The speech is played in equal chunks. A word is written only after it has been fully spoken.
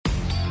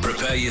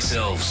Prepare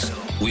yourselves.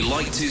 We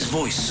liked his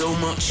voice so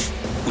much,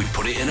 we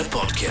put it in a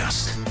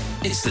podcast.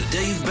 It's the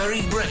Dave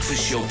Berry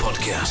Breakfast Show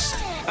podcast.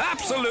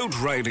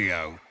 Absolute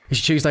Radio. It's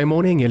Tuesday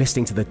morning, you're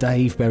listening to the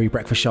Dave Berry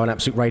Breakfast Show on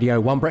Absolute Radio.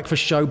 One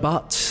breakfast show,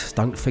 but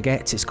don't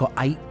forget it's got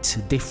 8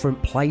 different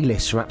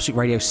playlists from Absolute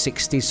Radio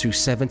 60s through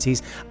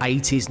 70s,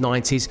 80s,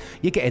 90s.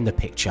 You're getting the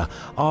picture.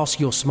 Ask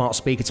your smart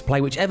speaker to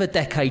play whichever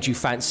decade you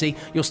fancy.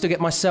 You'll still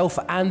get myself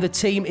and the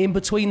team in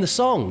between the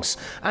songs.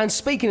 And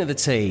speaking of the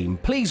team,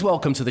 please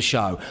welcome to the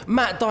show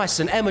Matt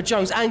Dyson, Emma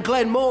Jones and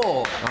Glenn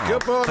Moore.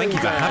 Good morning. Thank you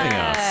for having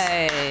us.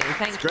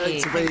 It's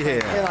great to be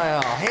here.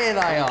 Here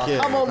they are.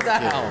 Come on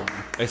down.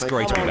 It's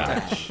great to be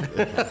back.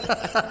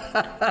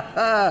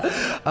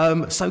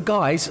 So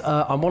guys,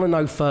 I want to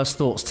know first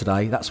thoughts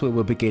today. That's where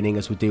we're beginning,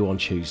 as we do on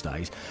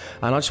Tuesdays,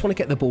 and I just want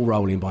to get the ball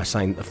rolling by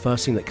saying the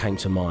first thing that came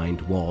to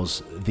mind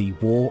was the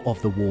War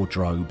of the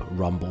Wardrobe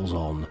rumbles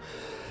on.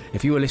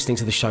 If you were listening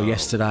to the show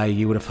yesterday,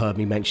 you would have heard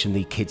me mention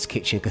the Kids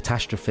Kitchen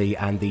Catastrophe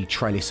and the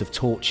Trellis of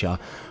Torture,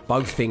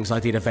 both things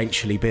I did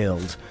eventually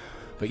build.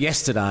 But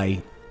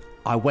yesterday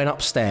I went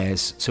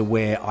upstairs to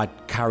where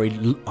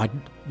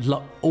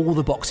all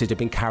the boxes had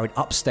been carried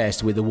upstairs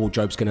to where the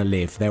wardrobe's going to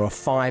live. There are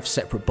 5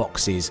 separate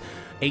boxes.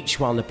 Each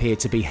one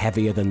appeared to be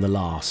heavier than the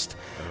last.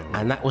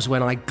 And that was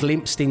when I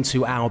glimpsed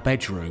into our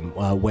bedroom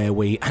where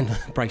we, and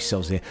brace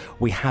yourselves here,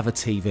 we have a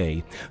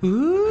TV.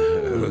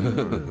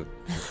 Ooh.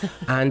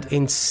 And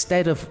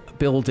instead of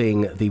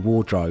building the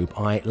wardrobe,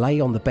 I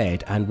lay on the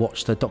bed and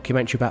watched a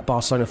documentary about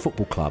Barcelona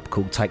Football Club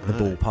called Take the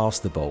Ball, Pass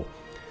the Ball.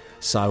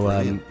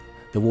 So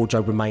the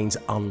wardrobe remains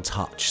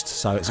untouched.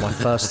 So it's my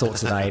first thought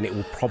today, and it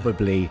will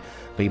probably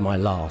be my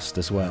last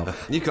as well.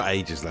 You've got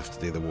ages left to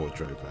do the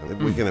wardrobe, man.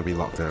 We're going to be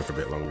locked down for a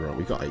bit longer, aren't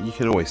we? You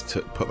can always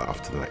put that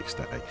off to the next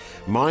day.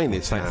 Mine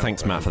is...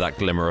 Thanks, Matt, for that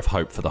glimmer of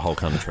hope for the whole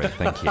country.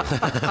 Thank you.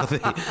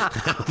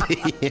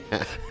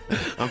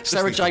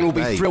 Sarah Jane will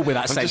be thrilled with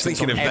that sentence. I'm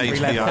just thinking of Dave's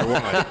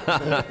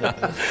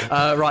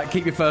DIY. Right,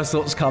 keep your first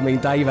thoughts coming.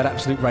 Dave at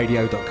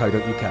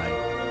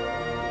absoluteradio.co.uk.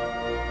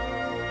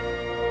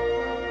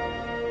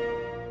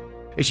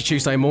 It's your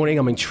Tuesday morning.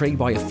 I'm intrigued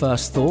by your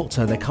first thoughts.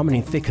 They're coming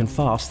in thick and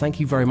fast. Thank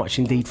you very much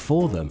indeed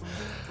for them.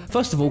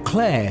 First of all,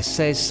 Claire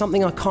says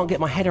something I can't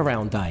get my head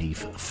around,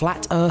 Dave.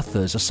 Flat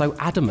earthers are so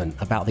adamant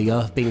about the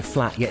earth being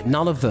flat, yet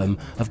none of them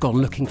have gone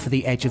looking for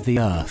the edge of the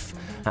earth.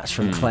 That's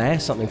from Claire,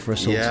 something for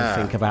us all to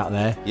think about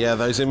there. Yeah,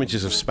 those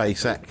images of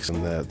SpaceX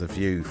and the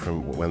view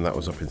from when that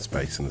was up in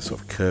space and the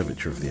sort of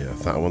curvature of the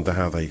earth. I wonder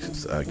how they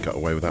got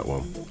away with that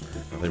one.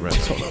 They ran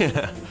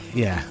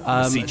Yeah.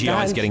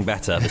 CGI is getting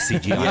better. The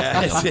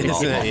CGI is getting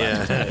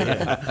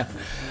better.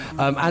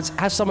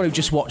 As someone who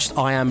just watched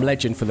I Am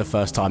Legend for the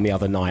first time the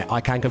other night, I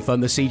can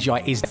confirm the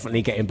CGI is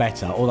definitely getting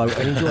better, although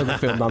an enjoyable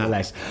film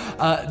nonetheless.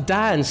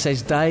 Dan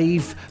says,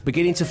 Dave,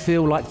 beginning to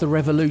feel like the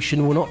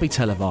revolution will not be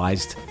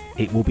televised,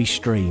 it will be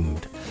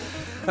streamed.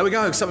 There we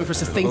go, something for us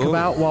to think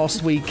about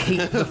whilst we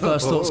keep the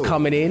first thoughts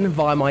coming in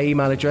via my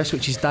email address,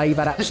 which is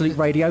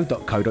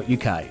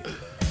dave@absoluteradio.co.uk.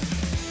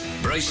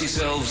 Brace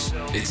yourselves.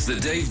 It's the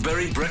Dave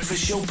Berry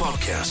Breakfast Show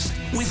podcast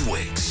with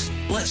Wix.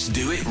 Let's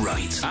do it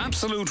right.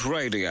 Absolute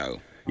Radio.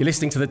 You're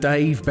listening to the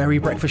Dave Berry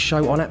Breakfast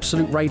Show on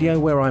Absolute Radio,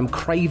 where I'm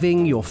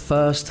craving your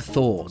first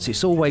thoughts.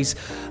 It's always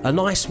a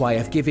nice way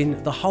of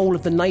giving the whole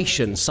of the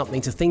nation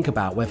something to think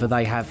about, whether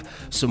they have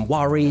some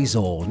worries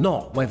or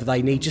not, whether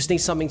they just need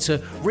something to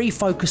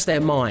refocus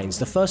their minds.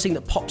 The first thing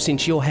that pops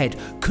into your head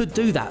could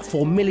do that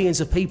for millions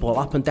of people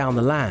up and down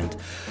the land.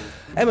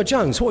 Emma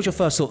Jones, what was your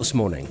first thought this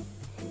morning?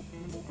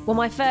 Well,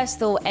 my first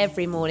thought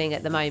every morning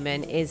at the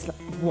moment is,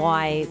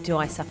 why do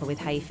I suffer with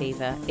hay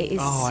fever? It is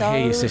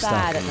so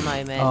bad at the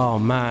moment. Oh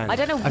man! I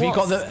don't know. Have you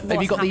got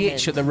the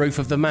itch at the roof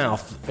of the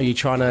mouth? Are you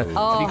trying to?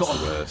 Have you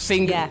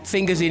got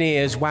fingers in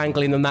ears,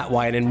 wangling them that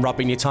way, and then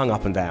rubbing your tongue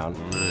up and down?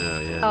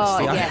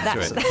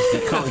 That's you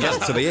can't get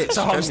to the itch.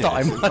 So I'm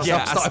starting.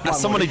 As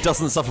someone who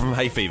doesn't suffer from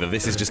hay fever,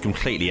 this is just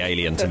completely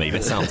alien to me.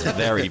 This sounds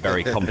very,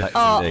 very complex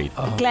indeed.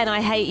 Glenn, I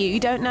hate you. You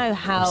don't know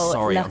how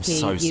lucky I'm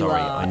so you sorry.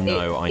 are. I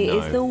know. It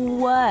is the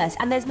worst.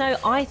 And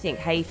I think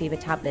hay fever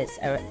tablets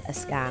are a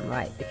scam,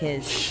 right?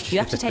 Because you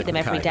have to take them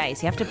every day,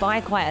 so you have to buy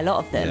quite a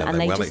lot of them,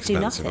 and they just do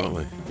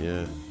nothing.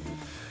 Yeah.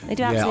 They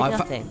do absolutely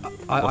nothing.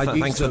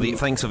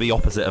 Thanks for the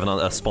opposite of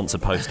a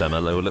sponsored post, Emma.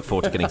 We'll look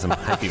forward to getting some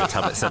hay fever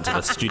tablets sent to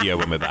the studio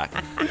when we're back.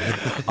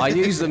 I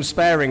use them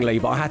sparingly,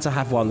 but I had to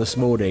have one this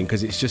morning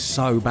because it's just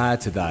so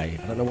bad today.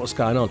 I don't know what's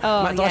going on.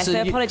 Matt Dyson,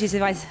 so apologies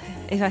if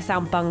I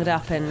sound bunged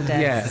up and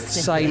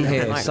same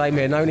here.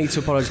 No need to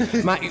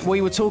apologise. Matt,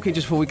 we were talking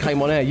just before we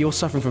came on air. You're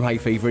suffering from hay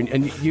fever,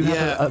 and you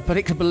have a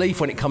particular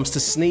belief when it comes to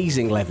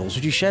sneezing levels.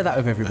 Would you share that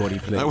with everybody,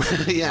 please?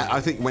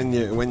 I think when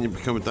you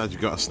become a dad, you've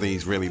got to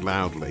sneeze really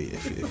loudly.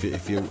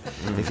 If your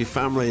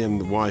family and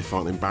the wife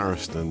aren't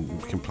embarrassed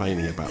and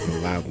complaining about the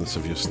loudness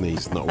of your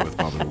sneeze, it's not worth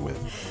bothering with.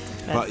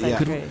 That's so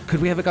true.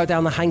 Could we ever go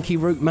down the hanky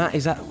route, Matt?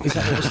 Is that what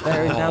we're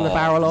staring down the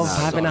barrel of,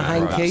 having a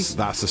hanky?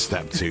 That's a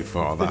step too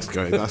far. That's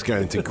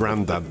going into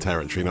granddad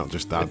territory, not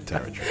just dad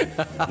territory.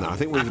 No, I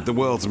think the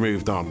world's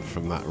moved on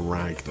from that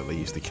rag that they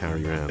used to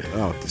carry around.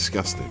 Oh,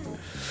 disgusting.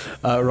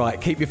 Right,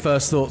 keep your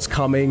first thoughts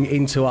coming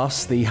into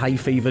us, the Hay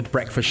Fevered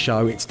Breakfast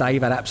Show. It's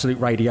Dave at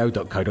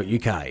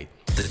absoluteradio.co.uk.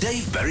 The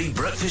Dave Berry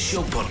Breakfast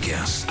Show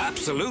Podcast.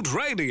 Absolute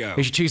Radio.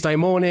 It's your Tuesday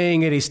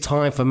morning. It is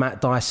time for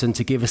Matt Dyson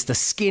to give us the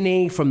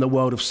skinny from the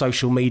world of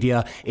social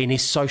media in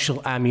his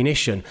social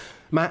ammunition.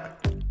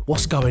 Matt,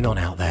 what's going on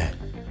out there?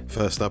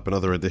 First up,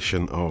 another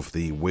edition of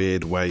the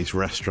weird ways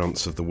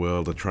restaurants of the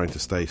world are trying to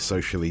stay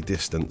socially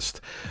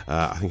distanced.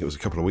 I think it was a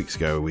couple of weeks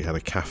ago we had a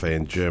cafe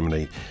in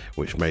Germany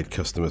which made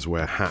customers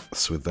wear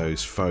hats with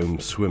those foam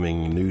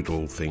swimming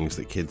noodle things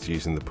that kids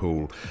use in the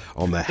pool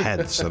on their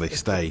heads so they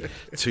stay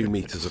 2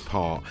 meters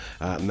apart.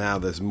 Now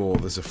there's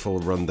a full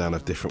rundown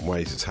of different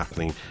ways it's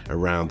happening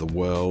around the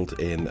world.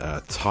 In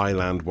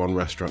Thailand, one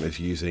restaurant is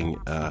using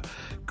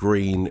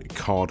green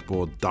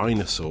cardboard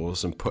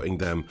dinosaurs and putting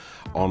them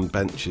on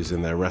benches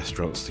in their restaurants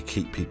to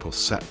keep people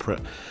separate.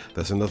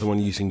 There's another one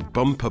using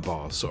bumper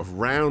bars, sort of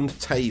round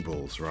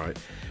tables, right,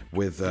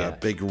 with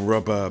big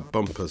rubber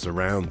bumpers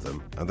around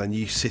them, and then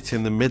you sit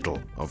in the middle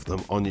of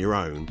them on your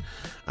own,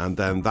 and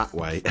then that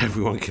way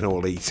everyone can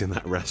all eat in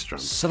that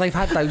restaurant. So they've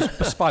had those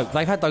bespoke,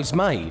 they've had those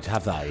made,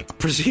 have they?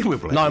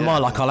 Presumably. No,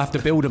 mine, I'll have to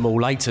build them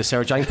all later.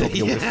 Sarah Jane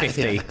probably ordered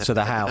 50 to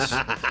the house.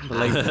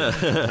 Believe me.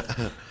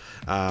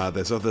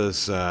 There's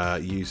others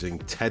using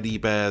teddy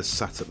bears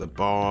sat at the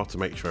bar to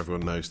make sure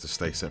everyone knows to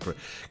stay separate.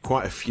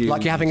 Quite a few.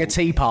 Like you're having a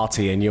tea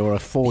party and you're a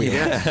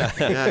 4-year-old.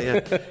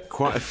 Yeah.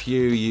 Quite a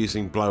few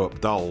using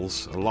blow-up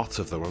dolls. A lot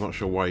of them. I'm not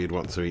sure why you'd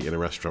want to eat in a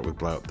restaurant with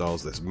blow-up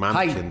dolls. There's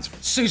mannequins. Hey,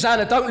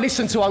 Susanna, don't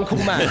listen to Uncle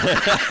Matt.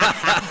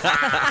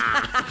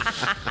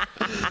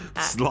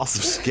 Lots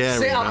of scary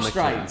Sit up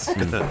mannequins.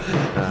 straight.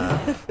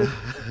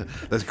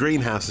 There's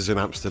greenhouses in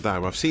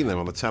Amsterdam. I've seen them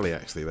on the telly,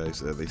 actually.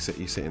 Those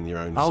you sit in your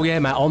own. Oh yeah,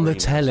 Matt, on the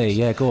telly.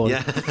 Yeah, go on.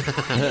 Yeah.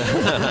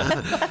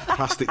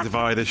 Plastic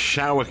dividers,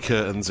 shower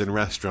curtains in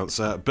restaurants.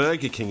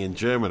 Burger King in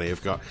Germany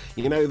have got,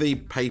 the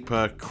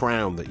paper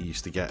crown that you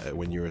used to get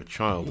when you were a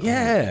child.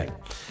 Yeah.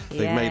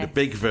 They've made a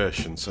big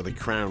version, so the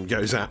crown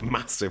goes out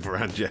massive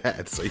around your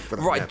head. So you put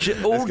it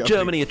Right, all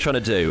Germany are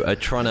trying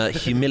to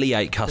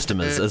humiliate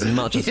customers as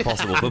much as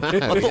possible. But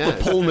I thought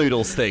the pool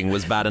noodles thing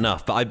was bad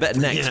enough, but I bet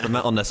next from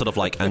that on they're sort of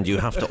like, and you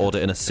have to order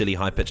in a silly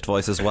high-pitched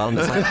voice as well. And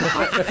it's like,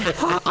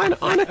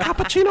 I'm a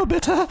cappuccino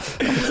bitter.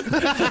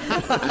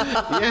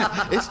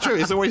 Yeah, it's true.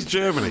 It's always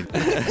Germany.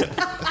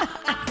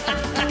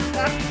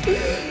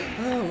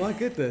 Oh, my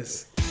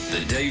goodness.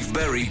 The Dave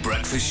Berry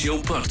Breakfast Show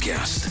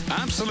Podcast.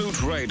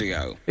 Absolute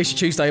Radio. It's your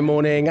Tuesday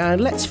morning,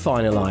 and let's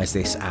finalise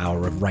this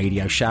hour of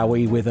radio, shall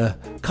we, with a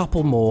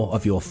couple more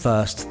of your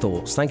first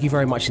thoughts. Thank you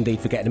very much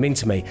indeed for getting them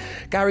into me.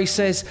 Gary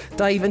says,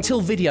 Dave,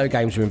 until video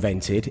games were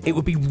invented, it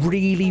would be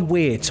really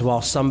weird to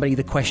ask somebody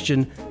the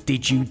question,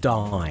 did you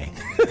die?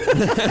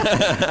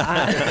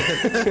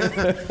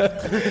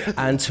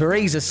 And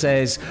Teresa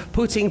says,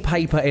 putting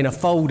paper in a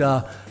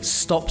folder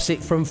stops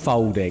it from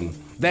folding.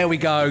 There we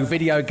go,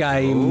 video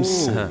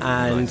games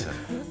and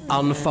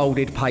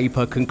unfolded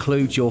paper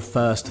concludes your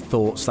first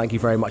thoughts. Thank you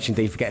very much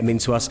indeed for getting them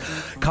into us.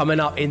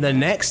 Coming up in the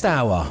next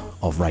hour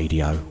of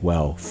radio,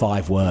 well,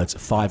 5 words,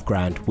 5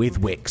 grand with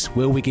Wix.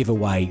 Will we give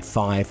away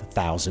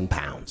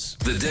 £5,000?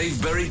 The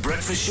Dave Berry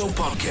Breakfast Show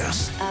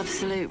Podcast.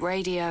 Absolute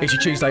Radio. It's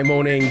your Tuesday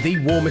morning,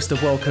 the warmest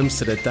of welcomes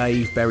to the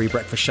Dave Berry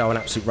Breakfast Show on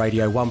Absolute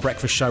Radio. One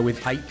breakfast show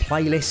with 8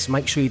 playlists.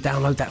 Make sure you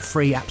download that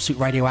free Absolute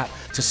Radio app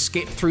to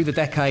skip through the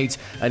decades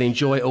and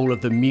enjoy all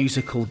of the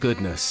musical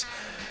goodness.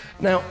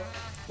 Now,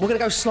 we're going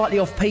to go slightly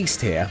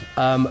off-piste here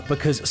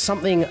because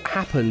something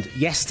happened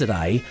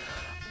yesterday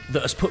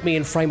that has put me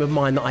in frame of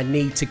mind that I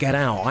need to get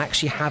out. I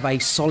actually have a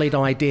solid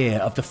idea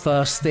of the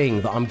first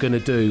thing that I'm going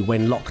to do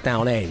when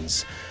lockdown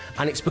ends.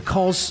 And it's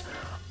because,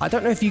 I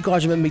don't know if you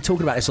guys remember me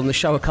talking about this on the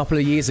show a couple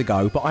of years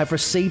ago, but I've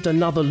received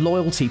another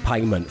loyalty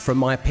payment from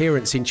my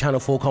appearance in Channel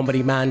 4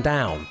 comedy Man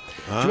Down.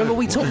 Do you remember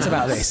we talked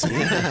about this?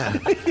 Yeah.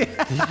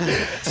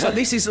 So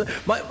this is,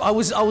 I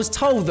was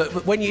told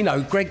that when,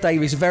 Greg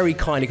Davies very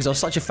kindly, because I was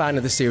such a fan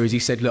of the series, he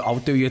said, look, I'll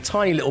do you a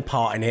tiny little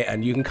part in it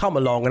and you can come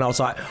along. And I was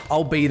like,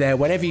 I'll be there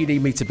whenever you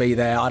need me to be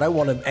there. I don't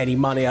want any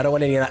money. I don't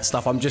want any of that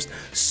stuff. I'm just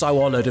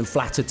so honoured and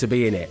flattered to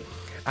be in it.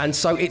 And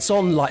so it's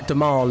on like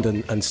demand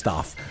and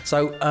stuff.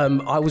 So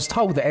I was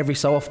told that every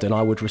so often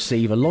I would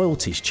receive a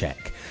loyalties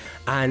check.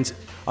 And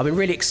I've been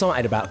really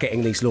excited about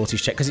getting these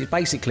loyalties check because it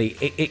basically,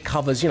 it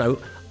covers,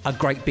 a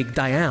great big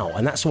day out.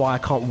 And that's why I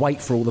can't wait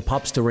for all the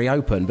pubs to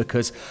reopen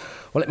because,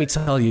 well, let me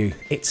tell you,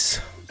 it's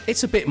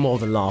a bit more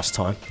than last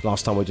time.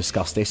 Last time we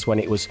discussed this when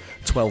it was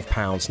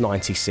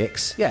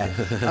 £12.96. Yeah.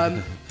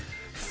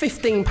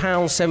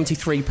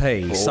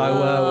 £15.73p.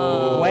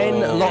 So when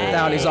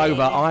lockdown is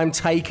over, I'm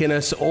taking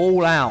us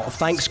all out.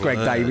 Thanks, Greg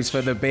Davies,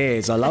 for the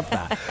beers. I love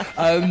that.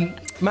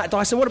 Matt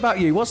Dyson, what about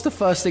you? What's the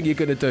first thing you're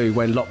going to do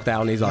when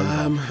lockdown is over?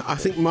 I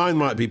think mine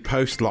might be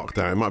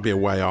post-lockdown. It might be a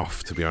way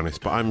off, to be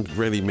honest, but I'm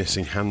really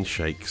missing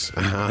handshakes.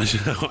 I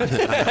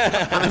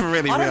never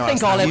really I don't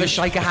think I'll ever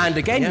shake a hand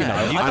again, you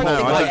know. I'd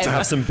like to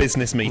have some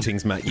business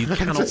meetings, Matt. You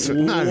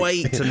cannot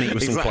wait to meet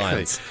with some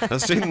clients. I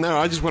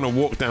just want to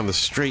walk down the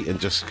street and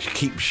just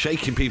keep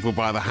shaking people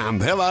by the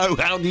hand. Hello,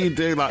 how do you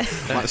do? Like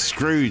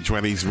Scrooge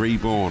when he's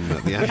reborn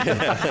at the end.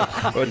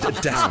 Or a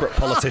desperate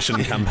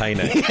politician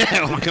campaigner.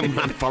 Yeah, like a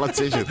mad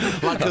politician.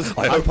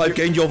 I hope I've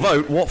gained your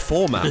vote. What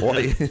format? What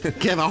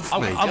Get off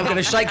me. I'm going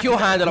to shake your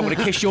hand and I'm going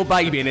to kiss your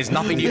baby, and there's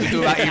nothing you can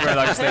do about either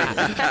of those things.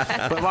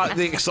 But like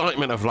the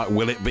excitement of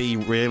will it be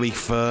really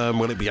firm?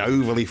 Will it be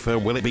overly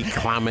firm? Will it be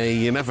clammy?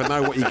 You never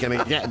know what you're going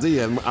to get, do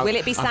you? Will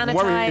it be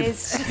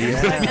sanitised?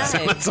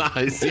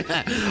 Sanitised,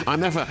 yeah. I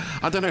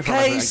don't know if I'll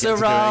ever get to do it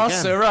again.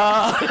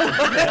 Sirrah.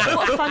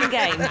 What a fun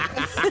game.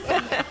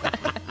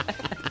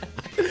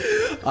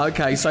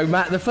 Okay, so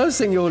Matt, the first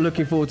thing you're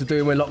looking forward to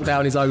doing when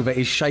lockdown is over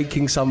is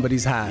shaking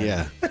somebody's hand.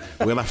 Yeah,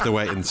 we'll have to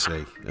wait and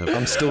see.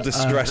 I'm still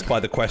distressed by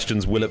the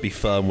questions, will it be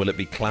firm, will it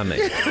be clammy?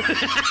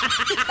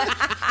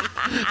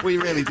 We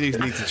really do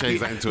need to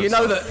change that into a You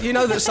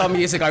know that some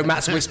years ago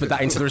Matt's whispered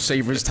that into the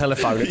receiver's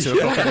telephone at 2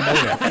 o'clock in the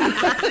morning.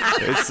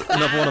 It's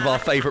another one of our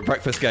favourite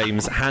breakfast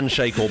games,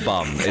 handshake or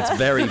bum. It's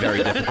very,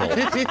 very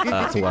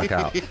difficult to work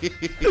out.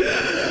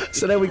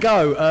 So there we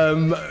go.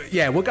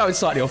 We're going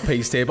slightly off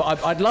piste here,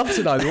 but I'd love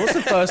to know, what's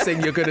the first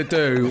thing you're going to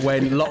do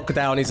when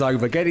lockdown is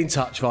over? Get in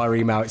touch via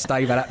email. It's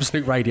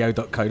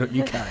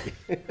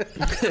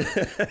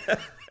dave@absoluteradio.co.uk.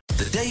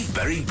 The Dave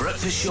Berry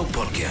Breakfast Show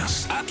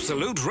Podcast.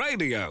 Absolute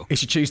Radio.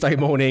 It's your Tuesday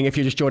morning. If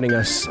you're just joining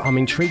us, I'm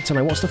intrigued to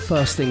know, what's the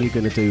first thing you're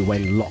going to do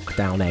when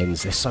lockdown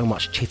ends? There's so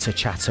much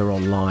chitter-chatter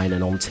online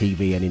and on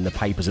TV and in the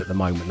papers at the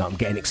moment that I'm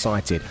getting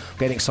excited. I'm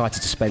getting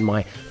excited to spend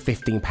my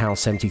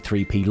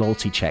 £15.73p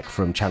loyalty cheque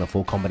from Channel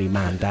 4 comedy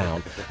Man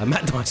Down. And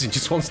Matt Dyson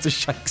just wants to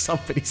shake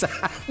somebody's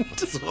hand.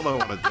 That's all I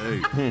want to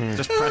do.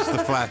 Just press the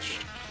flash.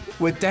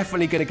 We're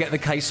definitely going to get the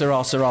K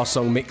Sirrah Sirrah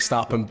song mixed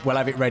up, and we'll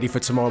have it ready for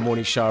tomorrow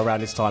morning's show around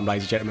this time,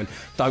 ladies and gentlemen.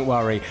 Don't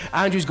worry.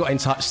 Andrew's got in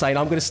touch saying,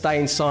 I'm going to stay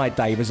inside,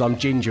 Dave, as I'm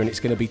ginger and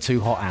it's going to be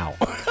too hot out.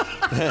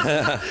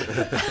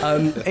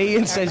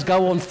 Ian says,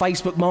 go on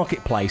Facebook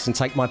Marketplace and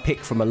take my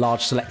pick from a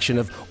large selection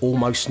of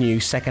almost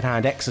new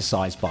second-hand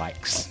exercise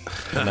bikes.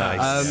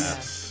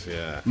 Nice.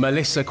 Yeah.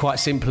 Melissa, quite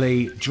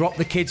simply, drop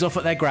the kids off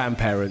at their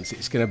grandparents'.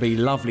 It's going to be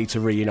lovely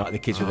to reunite the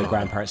kids with their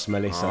grandparents,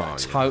 Melissa. I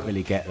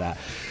totally get that.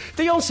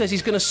 Dion says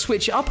he's going to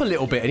switch it up a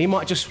little bit and he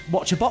might just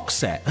watch a box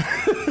set.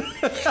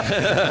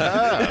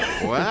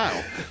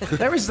 Wow.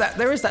 There is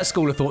that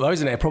school of thought, though,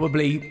 isn't there?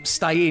 Probably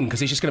stay in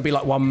because it's just going to be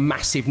like one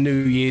massive New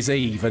Year's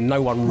Eve and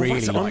no one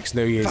really likes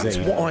New Year's Eve. That's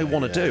what I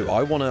want to do.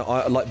 One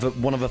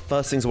of the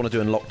first things I want to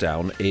do in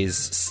lockdown is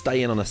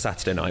stay in on a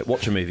Saturday night,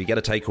 watch a movie, get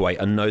a takeaway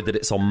and know that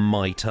it's on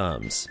my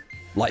terms.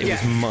 Like, it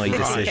was my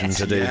decision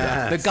to do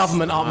that. The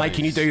government aren't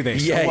making you do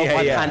this.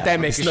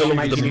 Pandemic it's is no not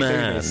longer making the you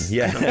man. do this.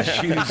 Yeah. I'm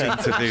choosing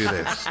to do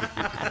this.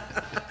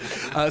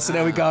 So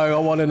there we go. I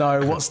want to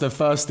know, what's the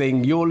first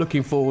thing you're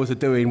looking forward to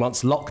doing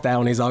once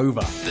lockdown is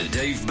over? The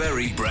Dave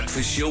Berry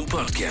Breakfast Show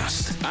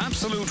Podcast.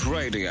 Absolute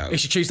Radio.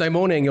 It's your Tuesday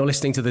morning. You're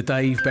listening to the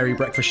Dave Berry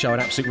Breakfast Show on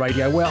Absolute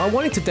Radio, where I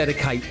wanted to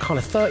dedicate kind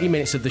of 30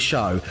 minutes of the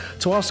show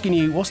to asking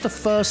you, what's the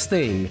first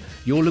thing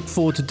you'll look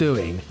forward to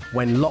doing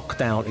when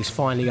lockdown is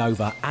finally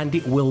over, and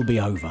it will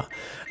be over.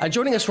 And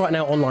joining us right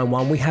now on line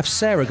one, we have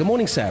Sarah. Good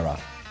morning, Sarah.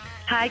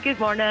 Hi, good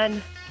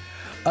morning.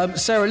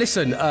 Sarah,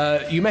 listen,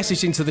 you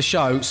messaged into the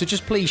show, so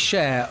just please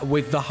share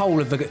with the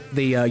whole of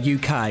the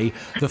UK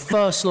the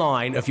first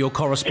line of your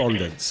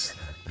correspondence.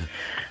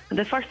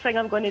 The first thing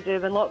I'm going to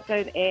do when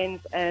lockdown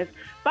ends is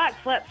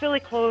backflip fully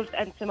clothed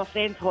into my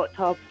friend's hot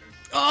tub.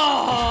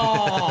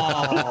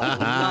 Oh,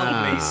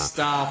 lovely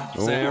stuff,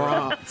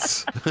 Sarah.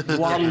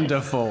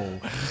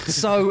 Wonderful.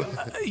 So,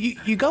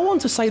 you go on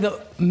to say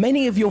that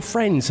many of your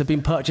friends have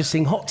been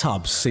purchasing hot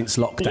tubs since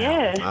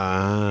lockdown.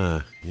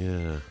 Yeah.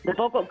 Yeah. They've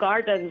all got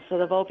gardens, so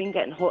they've all been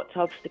getting hot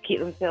tubs to keep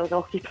themselves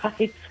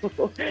occupied. So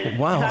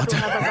Wow. I don't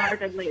have a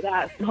garden like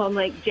that, so I'm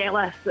like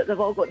jealous that they've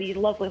all got these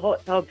lovely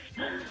hot tubs.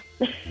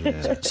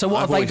 Yeah. So what,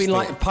 have they been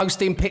like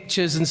posting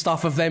pictures and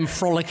stuff of them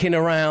frolicking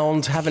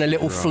around, having a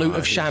little flute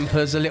of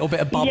champers, a little bit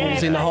of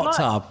bubbles in the hot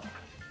tub?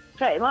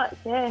 Pretty much,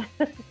 yeah.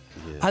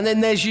 And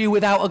then there's you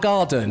without a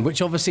garden,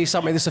 which obviously is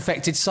something that's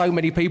affected so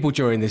many people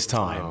during this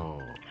time.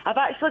 I've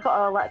actually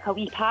got a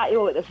wee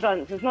patio at the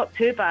front, so it's not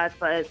too bad,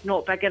 but it's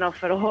not big enough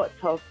for a hot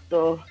tub.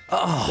 So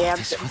I'm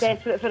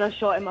desperate for a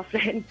shot in my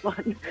friend's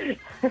one.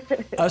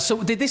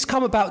 So did this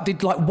come about?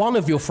 Did like one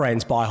of your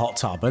friends buy a hot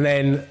tub, and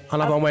then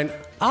another one went,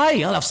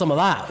 "Hey, I'll have some of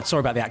that." Sorry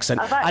about the accent.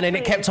 And then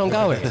it kept on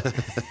going.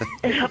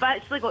 I've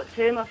actually got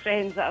two of my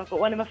friends. I've got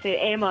one of my friends,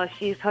 Emma.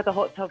 She's had a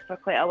hot tub for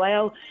quite a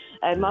while,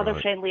 and my other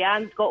friend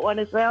Leanne's got one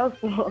as well.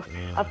 So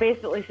I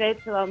basically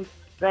said to them,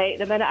 right,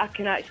 the minute I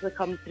can actually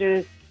come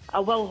through, I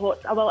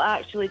will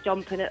actually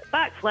jump in it,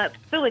 backflip,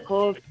 fully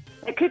clothed,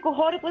 It could go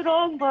horribly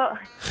wrong, but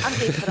I'm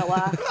game for a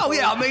laugh. Oh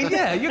yeah, I mean,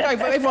 yeah,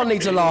 everyone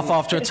needs a laugh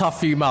after a tough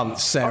few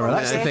months, Sarah.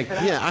 That's the thing.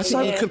 Yeah, I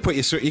suppose you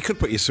could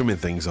put your swimming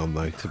things on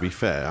though. To be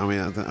fair, I mean,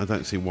 I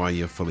don't see why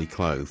you're fully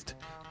clothed.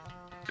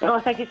 No,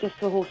 I think it's just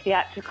the whole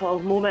theatrical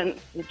moment,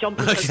 the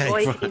jumping for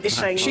joy kind of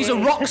thing. She's a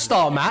rock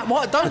star, Matt.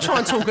 What? Don't try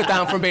and talk her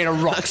down from being a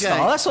rock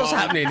star. That's what's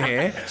happening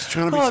here.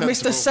 Trying to be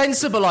sensible. Mr.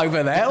 Sensible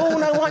over there. Oh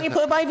no, why don't you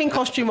put a bathing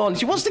costume on?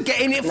 She wants to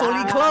get in it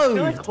fully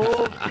clothed.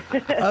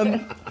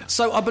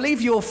 So I believe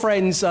your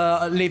friends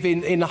live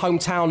in the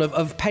hometown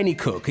of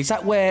Pennycook. Is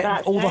that where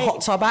the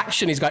hot tub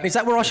action is going? Is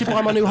that where I should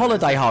buy my new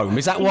holiday home?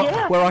 Is that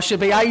where I should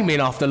be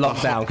aiming after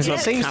lockdown? Because it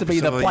seems to be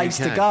the place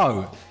to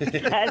go.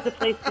 That is the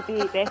place to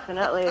be,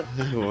 definitely.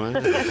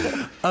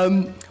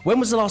 When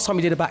was the last time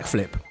you did a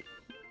backflip?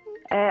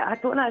 I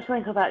don't actually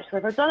think I've actually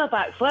ever done a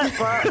backflip,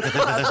 but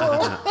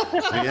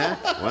Yeah,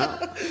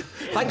 well.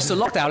 Thanks to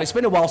lockdown, it's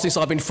been a while since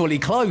I've been fully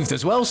clothed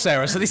as well,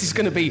 Sarah, so this is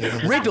going to be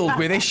riddled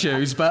with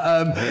issues. But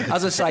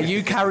as I say,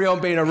 you carry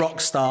on being a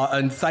rock star,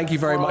 and thank you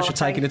very much for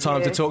taking the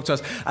time to talk to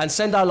us. And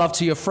send our love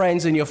to your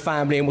friends and your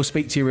family, and we'll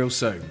speak to you real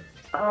soon.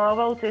 Oh,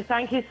 will do.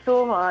 Thank you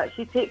so much.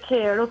 You take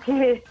care,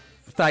 okay?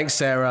 Thanks,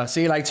 Sarah.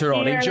 See you later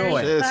on.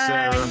 Enjoy. Cheers,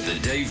 Sarah. The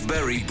Dave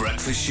Berry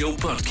Breakfast Show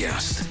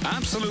Podcast.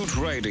 Absolute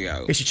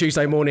Radio. It's your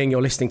Tuesday morning.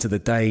 You're listening to the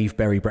Dave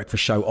Berry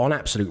Breakfast Show on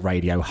Absolute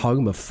Radio,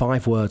 home of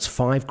 5 words,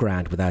 5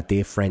 grand with our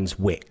dear friends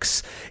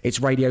Wix.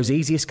 It's radio's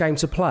easiest game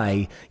to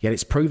play, yet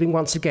it's proving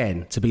once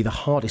again to be the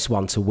hardest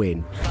one to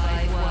win.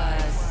 5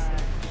 words,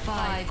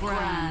 5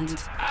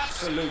 grand.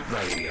 Absolute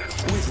Radio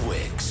with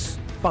Wix.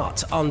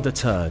 But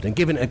undeterred and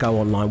giving it a go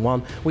on line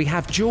 1, we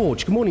have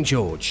George. Good morning,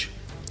 George.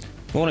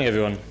 Morning,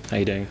 everyone. How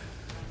you doing?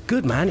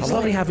 Good, man. It's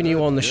lovely having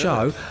you on the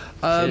show.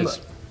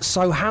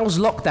 So how's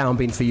lockdown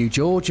been for you,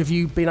 George? Have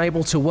you been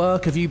able to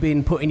work? Have you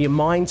been putting your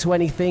mind to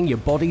anything, your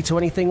body to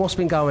anything? What's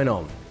been going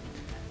on?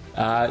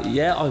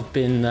 Yeah, I've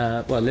been,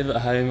 I live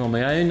at home on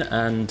my own,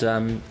 and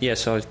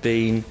so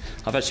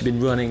I've actually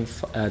been running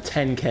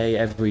 10k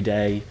every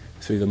day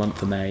through the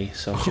month of May,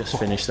 so I've just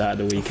finished that at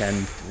the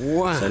weekend.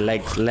 Wow. So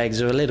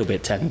legs are a little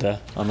bit tender,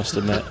 I must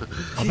admit.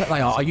 I bet they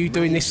are. Are you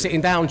doing this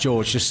sitting down,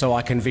 George, just so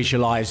I can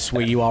visualise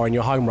where you are in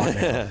your home right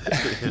now?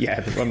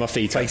 Yeah, on my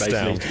feet face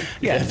down.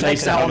 Yeah,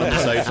 face down on the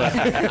sofa.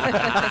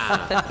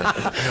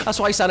 That's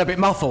why you sound a bit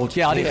muffled.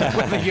 Yeah, I didn't know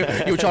whether you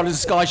were trying to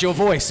disguise your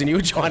voice and you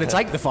were trying to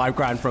take the 5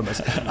 grand from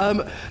us.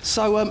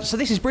 So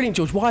this is brilliant,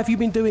 George. Why have you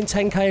been doing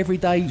 10k every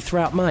day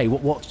throughout May?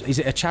 What is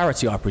it, a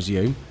charity, I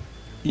presume?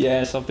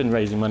 Yes, I've been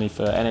raising money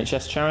for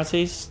NHS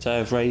charities, so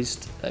I've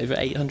raised over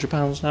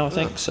 £800 now, I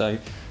think,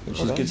 which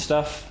is good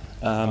stuff.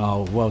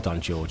 Well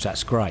done, George.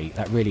 That's great.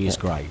 That really is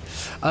great.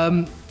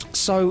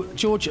 So,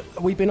 George,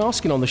 we've been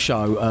asking on the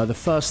show the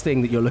first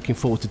thing that you're looking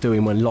forward to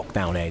doing when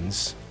lockdown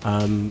ends.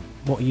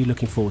 What are you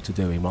looking forward to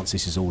doing once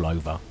this is all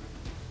over?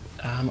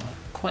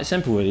 Quite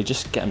simple, really,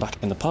 just getting back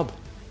in the pub.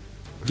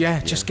 Yeah,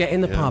 just get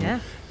in the pub.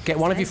 Yeah. Get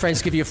one of your friends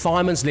to give you a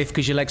fireman's lift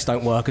because your legs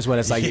don't work as well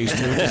as they used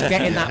to. Just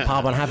get in that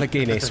pub and have a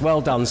Guinness.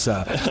 Well done,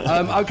 sir.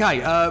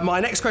 My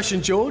next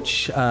question,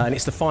 George, and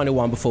it's the final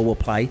one before we'll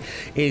play,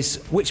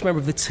 is which member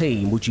of the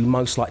team would you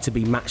most like to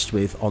be matched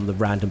with on the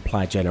random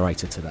player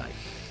generator today?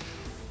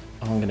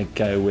 I'm going to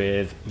go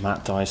with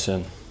Matt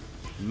Dyson.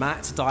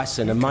 Matt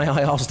Dyson, and may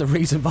I ask the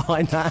reason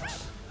behind that?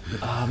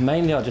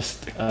 Mainly I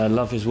just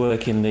love his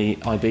work in the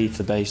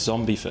Ibiza-based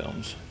zombie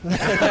films.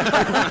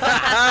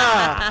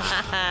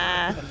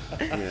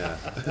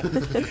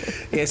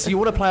 Yeah, so you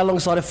want to play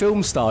alongside a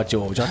film star,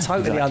 George. I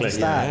totally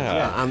understand.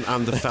 Yeah.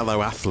 And the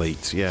fellow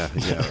athletes. Yeah,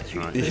 that's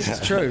right.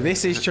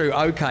 This is true.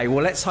 OK,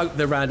 well, let's hope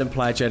the random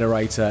player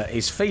generator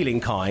is feeling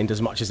kind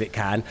as much as it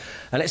can.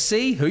 And let's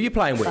see who you're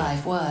playing with.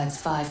 5 words,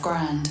 5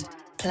 grand.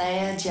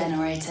 Player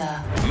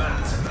generator.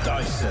 Matt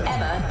Dyson.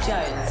 Emma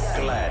Jones.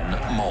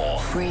 Glenn Moore.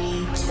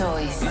 Free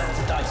choice.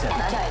 Matt Dyson.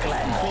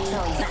 Glenn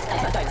Moore.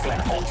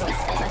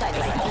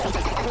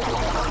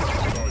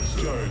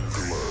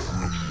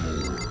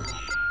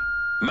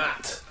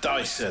 Matt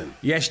Dyson.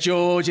 Yes,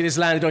 George, it has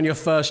landed on your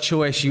first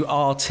choice. You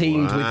are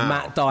teamed with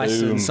Matt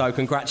Dyson, Boom. so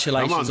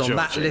congratulations on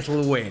that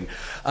little win.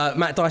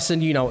 Matt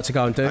Dyson, you know what to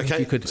go and do. Okay, if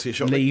you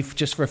could leave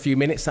just for a few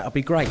minutes, that would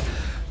be great.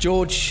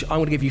 George, I'm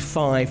going to give you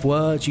 5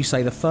 words. You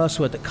say the first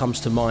word that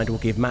comes to mind. We'll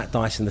give Matt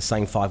Dyson the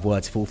same 5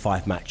 words. If all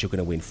 5 match, you're going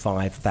to win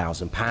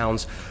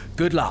 £5,000.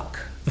 Good luck.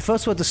 The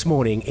first word this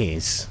morning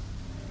is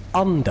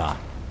under.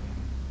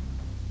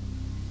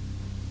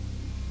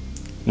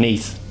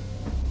 Neath.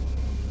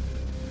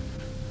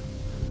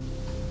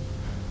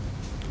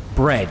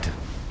 Bread.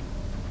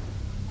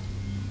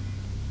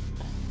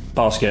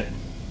 Basket.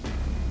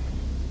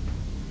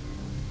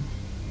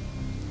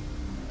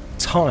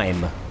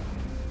 Time.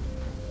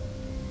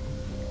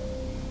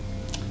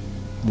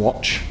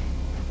 Watch.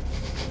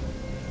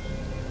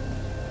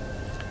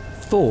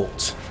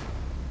 Thought.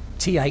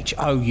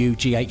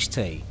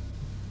 THOUGHT.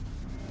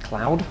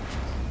 Cloud.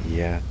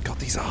 Yeah. God,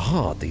 these are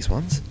hard, these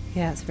ones.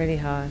 Yeah, it's really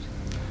hard.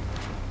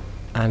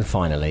 And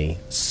finally,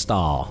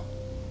 star.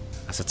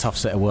 That's a tough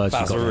set of words.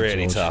 That was you've got really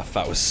there, George. tough.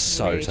 That was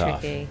so really tough.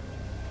 Tricky.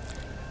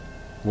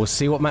 We'll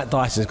see what Matt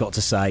Dyson's got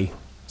to say.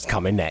 It's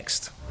coming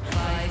next.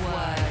 5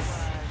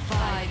 words,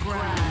 5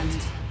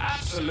 grand.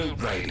 Absolute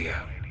Radio.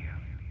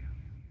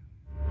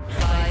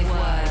 5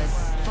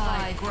 words,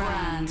 5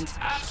 grand.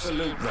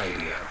 Absolute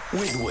Radio.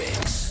 With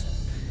Wix.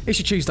 It's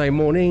your Tuesday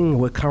morning.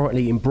 We're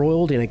currently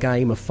embroiled in a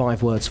game of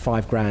 5 words,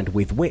 5 grand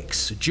with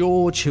Wix.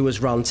 George, who has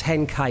run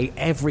 10k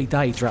every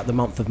day throughout the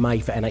month of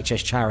May for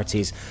NHS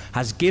charities,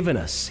 has given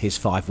us his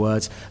 5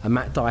 words, and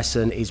Matt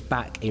Dyson is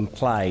back in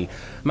play.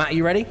 Matt, are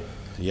you ready?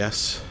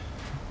 Yes.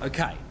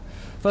 Okay.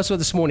 First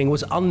word this morning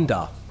was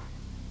under.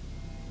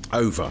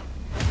 Over.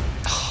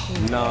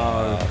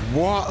 No.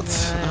 What?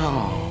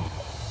 Oh.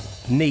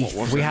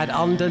 Neath. We had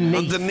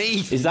underneath.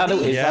 Underneath. Is that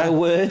a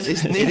word?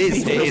 It's It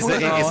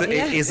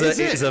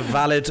is a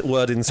valid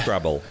word in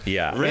Scrabble.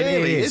 Yeah.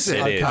 Really? Is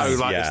it? It is. Okay. Oh,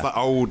 like Yeah. it's that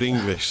old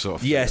English sort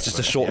of thing. Yeah, it's just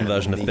a shortened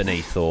version of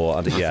beneath or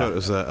under. I thought it Yeah.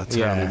 was a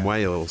town in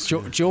Wales.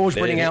 George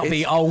bringing out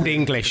the old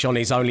English on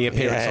his only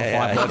appearance on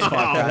 5 words, 5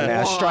 grand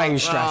now.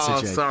 Strange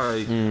strategy. Oh,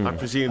 sorry. I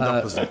presumed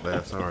opposite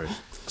there. Sorry.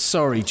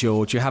 Sorry,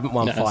 George, you haven't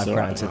won No, 5 it's all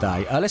grand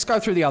right. today. Let's go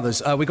through the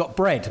others. We got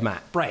bread,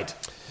 Matt. Bread.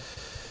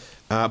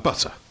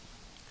 Butter.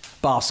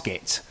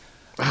 Basket.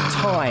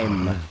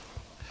 Time.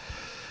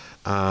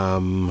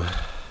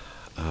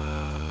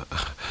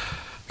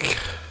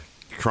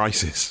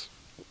 Crisis.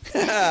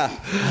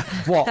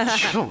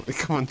 Watch. Come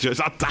on,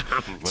 George. Oh,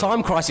 damn.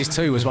 Time Crisis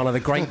 2 was one of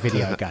the great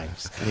video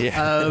games.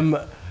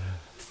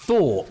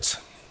 Thought.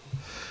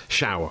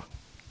 Shower.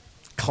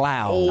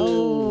 Cloud.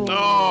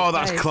 Oh,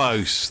 that's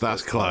close.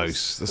 That's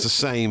close. That's the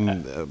same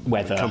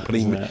Weather,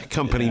 isn't it?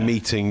 company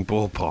meeting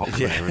ballpark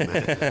there, isn't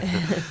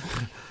it?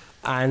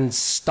 And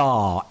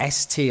star.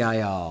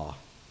 S-T-A-R.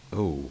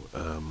 Oh,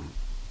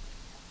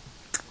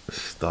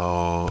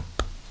 star.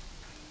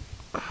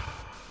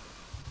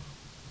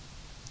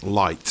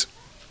 Light.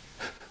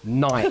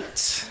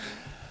 Night.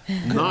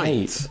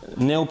 Night.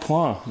 Nil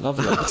point.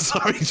 Lovely.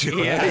 Sorry,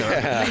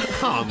 Julia.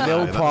 Oh, no,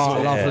 Nil that's point,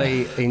 all.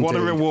 lovely indeed. What a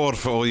reward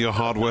for all your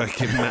hard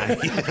work in May.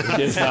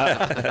 Gives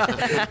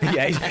that.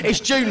 Yeah, it's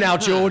June now,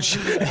 George.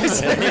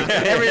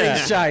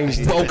 Everything's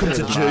changed. Welcome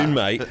to June,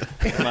 mate.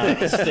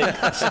 Matt,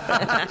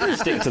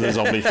 stick to the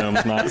zombie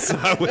films, Matt.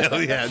 I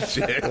will, yeah,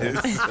 cheers.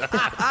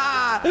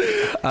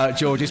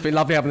 George, it's been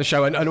lovely having the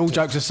show, and all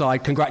jokes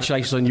aside,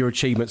 congratulations on your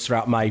achievements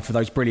throughout May for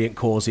those brilliant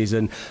causes,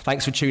 and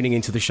thanks for tuning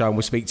into the show, and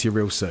we'll speak to you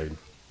real soon.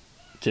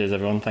 Cheers,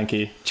 everyone. Thank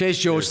you. Cheers,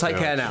 George. Take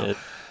care now.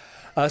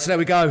 Cheers. So there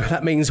we go.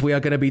 That means we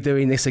are going to be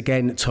doing this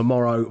again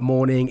tomorrow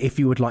morning. If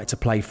you would like to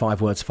play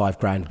 5 words, 5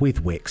 grand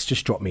with Wix,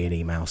 just drop me an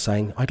email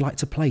saying, I'd like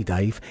to play,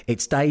 Dave.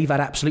 It's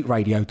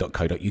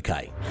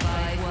dave@absoluteradio.co.uk.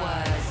 5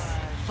 words,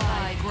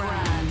 5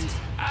 grand.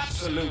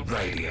 Absolute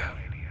Radio.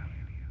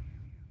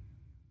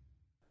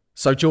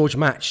 So George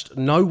matched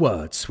no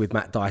words with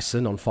Matt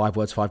Dyson on 5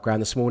 words, 5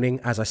 grand this morning.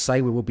 As I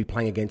say, we will be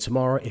playing again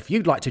tomorrow. If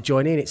you'd like to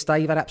join in, it's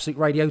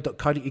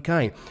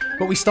dave@absoluteradio.co.uk.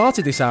 But we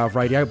started this hour of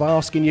radio by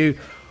asking you,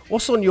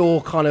 what's on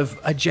your kind of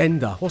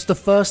agenda? What's the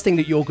first thing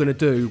that you're going to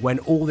do when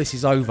all this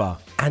is over?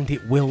 And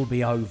it will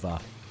be over.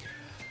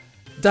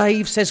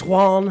 Dave says,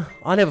 Juan,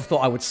 I never thought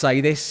I would say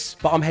this,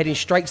 but I'm heading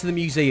straight to the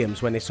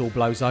museums when this all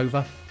blows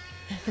over.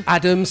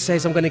 Adam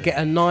says, I'm going to get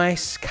a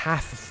nice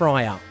calf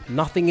fry-up.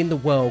 Nothing in the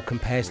world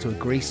compares to a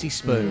greasy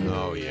spoon.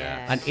 Oh,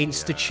 yeah. An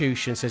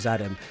institution, says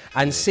Adam.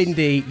 And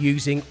Cindy,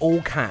 using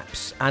all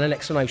caps and an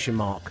exclamation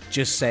mark,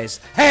 just says,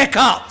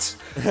 haircut!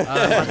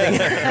 I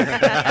think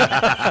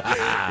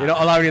you're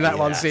not alone in that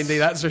one, Cindy,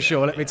 that's for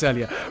sure, let me tell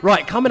you.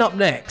 Right, coming up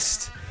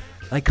next,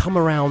 they come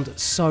around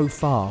so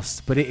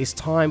fast, but it is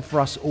time for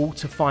us all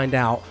to find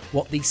out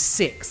what the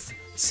 6th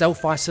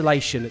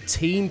self-isolation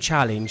team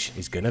challenge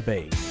is going to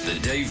be. The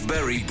Dave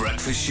Berry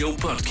Breakfast Show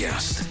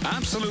Podcast.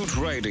 Absolute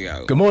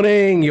Radio. Good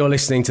morning, you're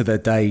listening to the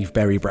Dave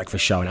Berry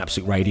Breakfast Show on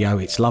Absolute Radio.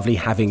 It's lovely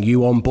having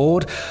you on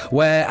board,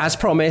 where, as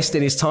promised,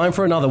 it is time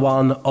for another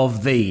one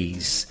of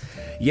these.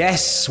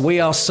 Yes, we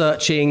are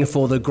searching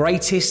for the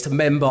greatest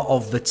member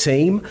of the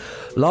team.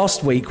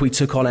 Last week we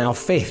took on our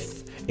 5th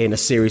in a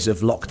series of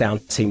lockdown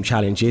team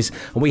challenges,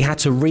 and we had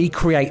to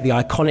recreate the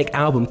iconic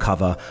album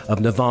cover of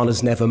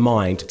Nirvana's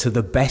Nevermind to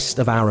the best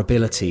of our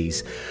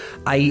abilities.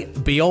 A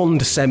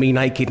beyond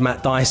semi-naked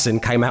Matt Dyson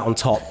came out on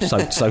top,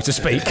 so to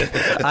speak.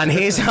 And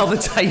here's how the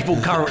table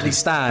currently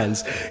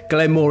stands.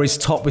 Glenn Moore is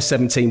top with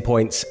 17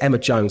 points. Emma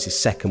Jones is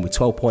second with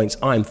 12 points.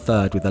 I'm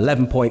third with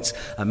 11 points.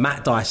 And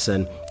Matt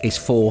Dyson is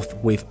fourth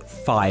with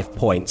 5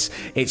 points.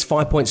 It's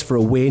 5 points for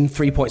a win,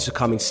 3 points for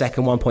coming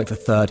second, 1 point for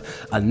third,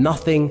 and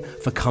nothing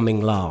for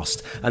coming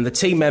last. And the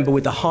team member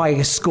with the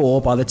highest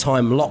score by the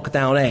time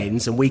lockdown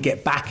ends and we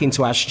get back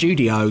into our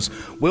studios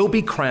will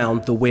be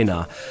crowned the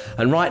winner.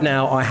 And right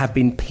now I have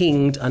been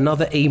pinged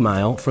another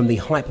email from the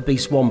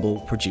Hyperbeast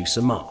Womble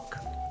producer Mark.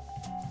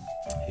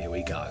 Here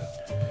we go.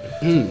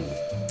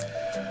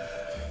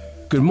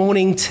 Good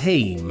morning,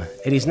 team.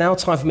 It is now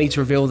time for me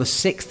to reveal the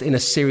 6th in a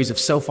series of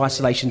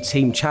self-isolation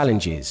team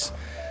challenges.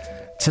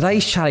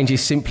 Today's challenge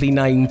is simply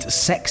named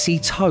Sexy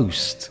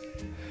Toast.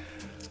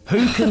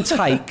 Who can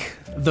take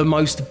the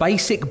most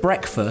basic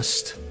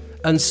breakfast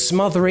and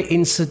smother it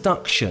in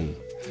seduction?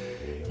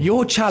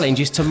 Your challenge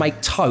is to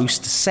make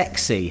toast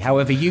sexy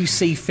however you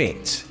see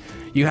fit.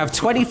 You have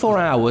 24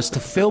 hours to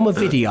film a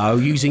video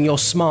using your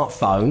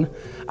smartphone,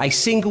 a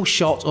single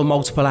shot or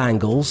multiple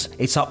angles,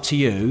 it's up to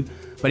you,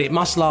 but it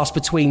must last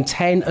between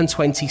 10 and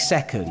 20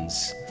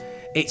 seconds.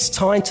 It's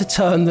time to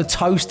turn the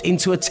toast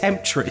into a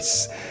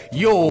temptress.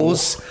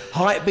 Yours,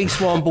 Hypebeast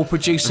Womble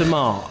producer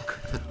Mark.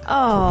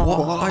 Oh,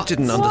 What? I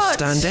didn't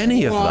understand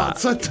any of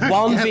that.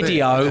 One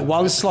video,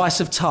 one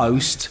slice of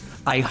toast,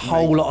 a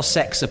whole lot of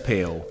sex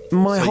appeal.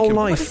 My whole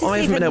life, this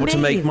I haven't been even able to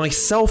make mean?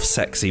 myself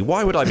sexy.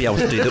 Why would I be able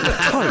to do that with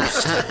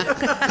toast?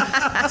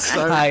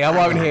 Hey, I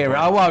won't hear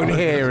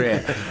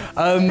it.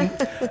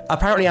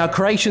 Apparently our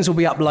creations will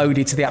be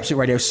uploaded to the Absolute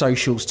Radio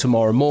socials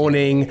tomorrow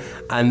morning,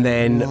 and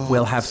then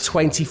we'll have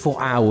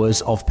 24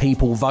 hours of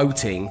people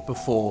voting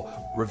before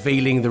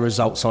revealing the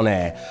results on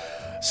air.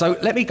 So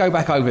let me go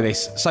back over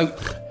this. So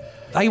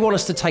they want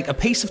us to take a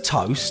piece of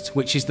toast,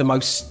 which is the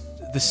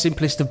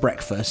simplest of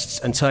breakfasts,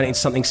 and turn it into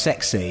something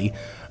sexy,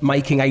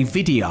 making a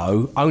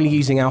video only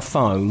using our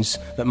phones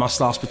that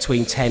must last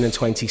between 10 and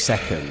 20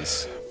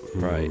 seconds.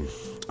 Right.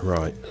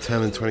 Right,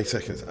 10 and 20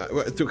 seconds.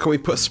 Can we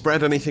put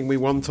spread anything we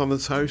want on the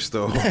toast?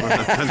 Or You're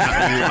not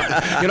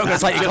going to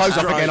take your clothes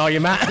off again, are you,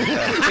 Matt?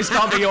 This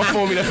can't be your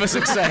formula for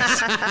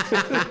success.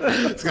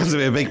 It's going to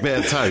be a big bit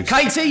of toast.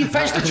 Katie,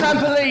 fetch the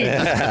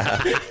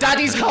trampoline.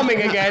 Daddy's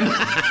coming again.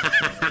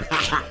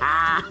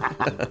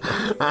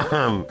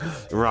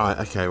 Right,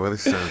 okay, well,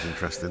 this sounds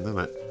interesting, doesn't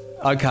it?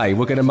 Okay,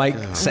 we're going to make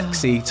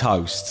sexy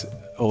toast,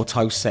 or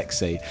toast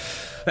sexy.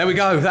 There we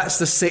go. That's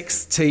the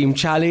 6th team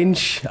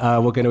challenge.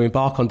 We're going to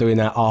embark on doing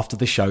that after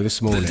the show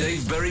this morning. The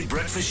Dave Berry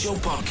Breakfast Show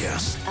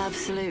Podcast.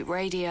 Absolute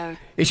Radio.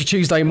 It's your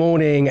Tuesday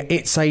morning.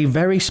 It's a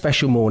very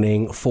special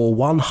morning for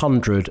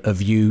 100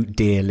 of you,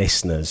 dear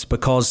listeners,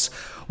 because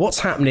what's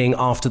happening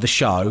after the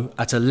show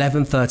at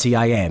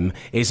 11:30am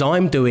is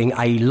I'm doing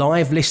a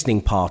live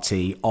listening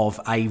party of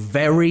a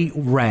very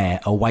rare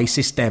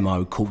Oasis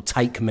demo called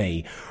Take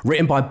Me,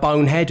 written by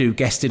Bonehead, who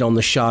guested on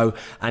the show,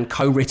 and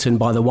co-written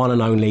by the one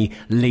and only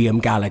Liam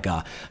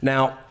Gallagher.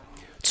 Now,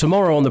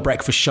 tomorrow on The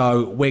Breakfast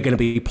Show, we're going to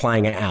be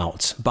playing it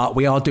out, but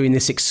we are doing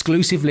this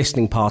exclusive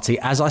listening party,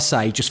 as I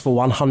say, just for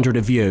 100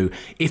 of you.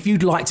 If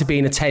you'd like to be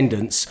in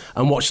attendance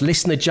and watch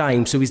listener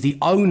James, who is the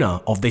owner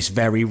of this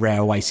very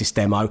rare Oasis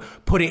demo,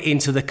 put it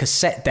into the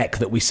cassette deck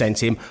that we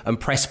sent him and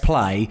press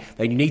play,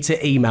 then you need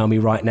to email me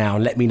right now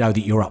and let me know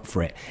that you're up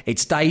for it.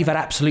 It's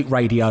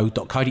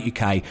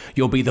dave@absoluteradio.co.uk.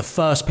 You'll be the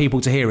first people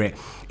to hear it.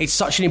 It's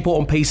such an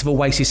important piece of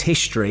Oasis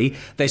history.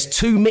 There's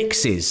 2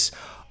 mixes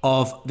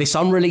of this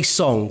unreleased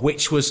song,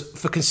 which was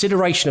for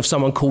consideration of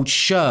someone called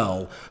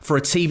Shirl for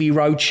a TV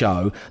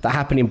roadshow that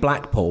happened in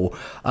Blackpool.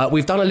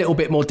 We've done a little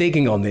bit more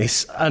digging on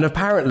this, and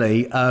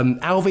apparently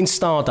Alvin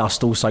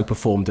Stardust also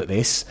performed at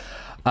this.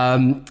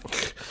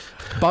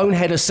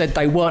 Bonehead has said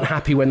they weren't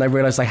happy when they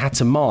realised they had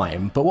to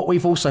mime, but what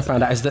we've also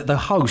found out is that the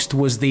host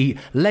was the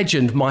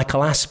legend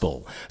Michael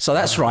Aspel. So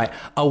that's right,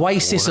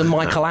 Oasis and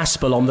Michael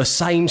Aspel on the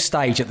same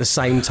stage at the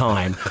same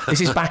time.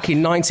 This is back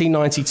in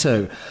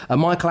 1992,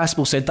 and Michael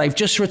Aspel said they've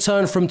just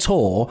returned from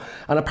tour,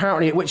 and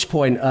apparently at which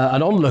point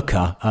an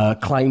onlooker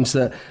claims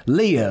that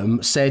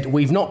Liam said,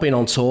 "We've not been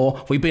on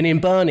tour, we've been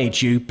in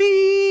Burnage, you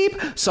beep."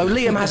 So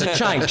Liam hasn't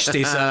changed,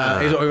 is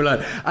what we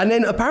learned. And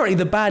then apparently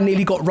the band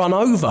nearly got run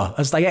over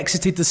as they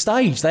exited the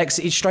stage. They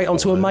exited straight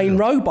onto a main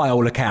road by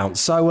all accounts.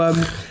 So a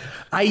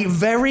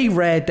very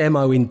rare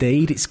demo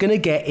indeed. It's going to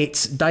get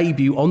its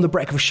debut on The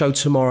Breakfast Show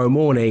tomorrow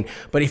morning.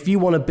 But if you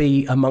want to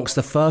be amongst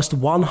the first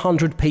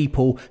 100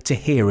 people to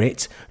hear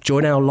it,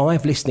 join our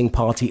live listening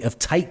party of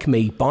Take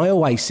Me by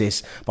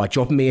Oasis by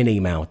dropping me an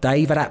email,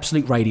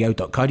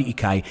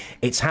 dave@absoluteradio.co.uk.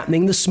 It's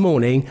happening this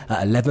morning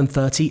at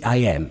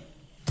 11:30am.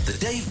 The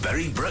Dave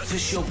Berry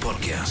Breakfast Show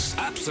Podcast.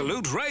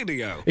 Absolute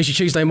Radio. It's your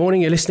Tuesday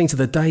morning. You're listening to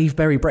the Dave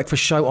Berry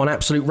Breakfast Show on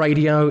Absolute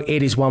Radio.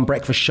 It is one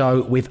breakfast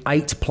show with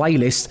 8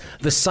 playlists.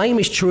 The same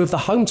is true of the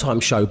Home Time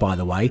show, by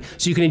the way.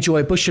 So you can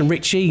enjoy Bush and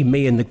Richie,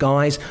 me and the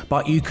guys,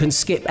 but you can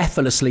skip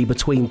effortlessly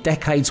between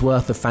decades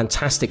worth of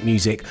fantastic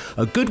music.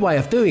 A good way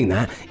of doing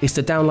that is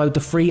to download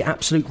the free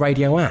Absolute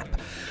Radio app.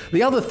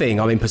 The other thing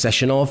I'm in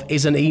possession of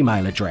is an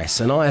email address,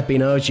 and I have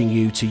been urging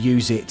you to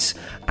use it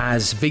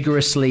as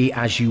vigorously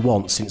as you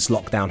want since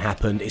lockdown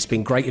happened. It's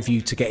been great of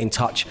you to get in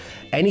touch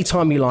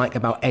anytime you like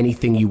about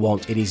anything you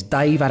want. It is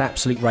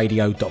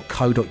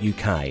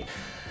dave@absoluteradio.co.uk.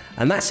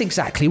 And that's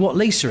exactly what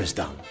Lisa has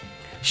done.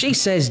 She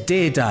says,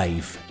 "Dear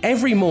Dave,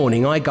 every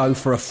morning I go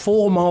for a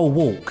 4-mile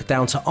walk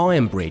down to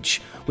Ironbridge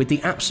with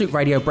the Absolute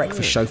Radio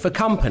Breakfast Show for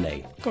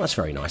company." Oh, that's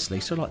very nice,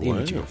 Lisa. I like the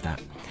imagery of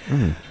that.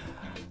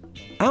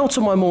 Out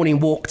on my morning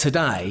walk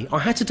today, I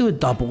had to do a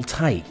double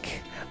take.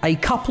 A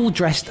couple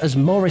dressed as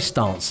Morris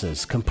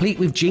dancers, complete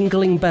with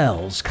jingling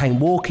bells, came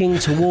walking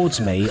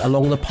towards me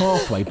along the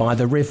pathway by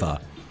the river.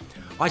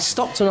 I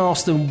stopped and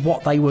asked them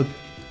what they were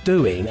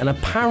doing, and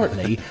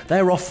apparently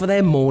they're off for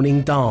their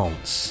morning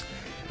dance.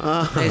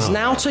 There's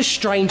now to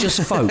strangers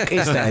folk,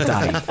 is there,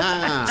 Dave?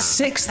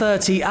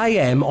 6:30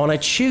 a.m. on a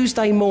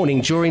Tuesday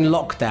morning during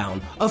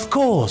lockdown. Of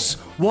course.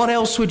 What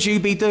else would you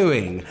be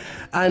doing?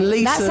 And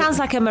Lisa... That sounds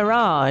like a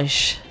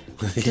mirage.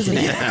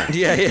 Yeah.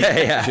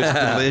 Just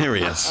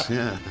delirious.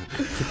 Yeah.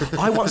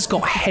 I once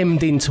got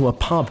hemmed into a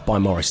pub by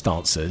Morris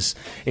dancers.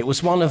 It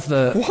was one of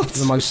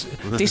the most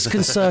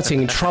disconcerting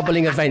and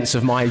troubling events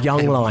of my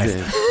young life.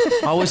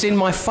 I was in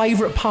my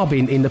favourite pub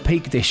in the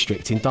Peak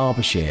District in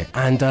Derbyshire,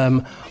 and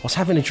I was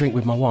having a drink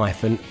with my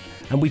wife, and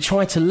we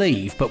tried to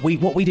leave, but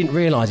what we didn't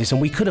realise is,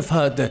 and we could have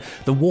heard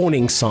the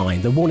warning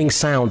sign, the warning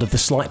sound of the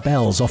slight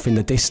bells off in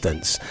the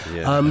distance.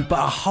 Yeah. But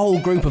a whole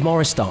group of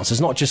Morris dancers,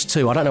 not just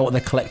two, I don't know what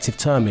the collective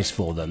term is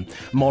for them,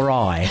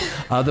 Morai.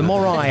 The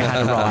Morai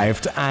had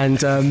arrived, and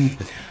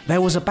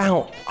there was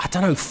about,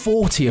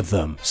 40 of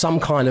them, some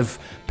kind of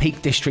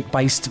Peak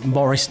District-based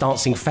Morris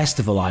dancing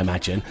festival, I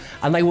imagine,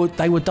 and they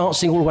were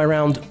dancing all the way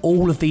around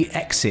all of the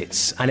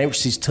exits and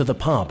entrances to the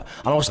pub,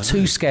 and I was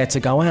too scared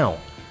to go out.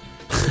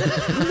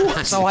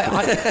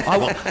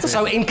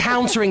 So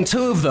encountering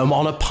two of them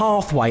on a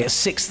pathway at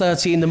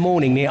 6:30 in the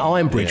morning near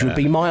Ironbridge would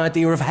be my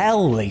idea of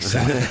hell, Lisa.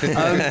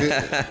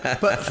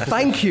 But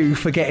thank you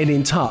for getting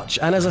in touch.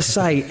 And as I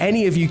say,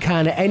 any of you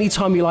can at any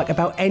time you like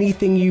about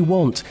anything you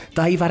want.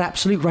 Dave at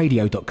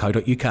absoluteradio.co.uk.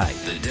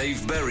 The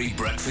Dave Berry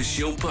Breakfast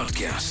Show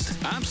Podcast.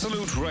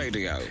 Absolute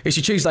Radio. It's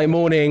your Tuesday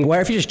morning, where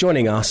if you're just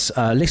joining us,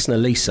 listener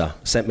Lisa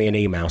sent me an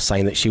email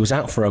saying that she was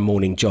out for a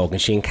morning jog and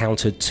she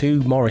encountered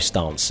two Morris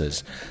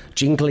dancers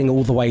jingling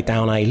all the way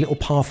down a little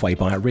pathway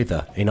by a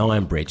river in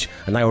Ironbridge,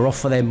 and they were off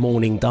for their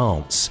morning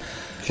dance.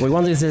 We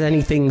wondered if there's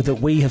anything that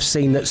we have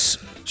seen that's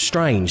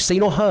strange,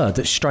 seen or heard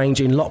that's strange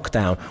in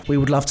lockdown. We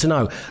would love to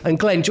know. And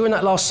Glenn, during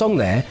that last song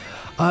there,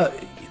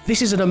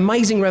 this is an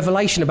amazing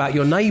revelation about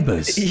your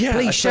neighbours. Yeah,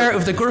 please share it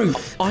with the group.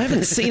 I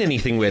haven't seen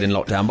anything weird in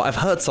lockdown, but I've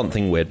heard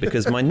something weird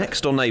because my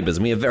next door neighbours,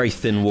 and we have very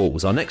thin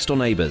walls, our next door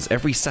neighbours,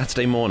 every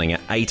Saturday morning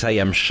at 8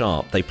 a.m.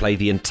 sharp, they play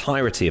the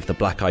entirety of the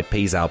Black Eyed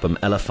Peas album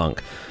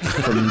Elephunk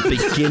from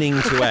beginning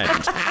to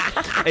end.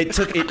 It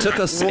took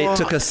us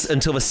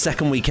until the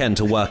second weekend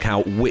to work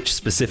out which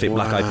specific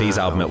Black Eyed Peas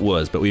album it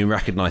was, but we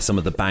recognised some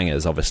of the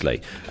bangers,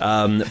 obviously.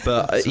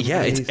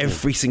 It's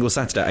every single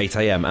Saturday at 8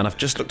 a.m. and I've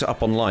just looked it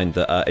up online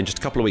that in just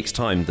a couple of weeks'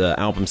 time, the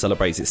album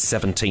celebrates its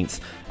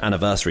 17th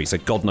anniversary, so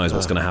God knows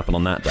what's going to happen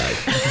on that day.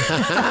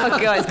 Oh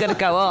God, it's going to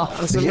go off.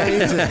 That's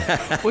amazing.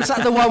 Was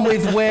that the one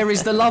with Where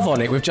Is the Love on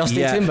it with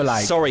Justin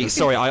Timberlake? Sorry,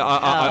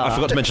 I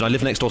forgot to mention I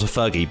live next door to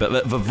Fergie,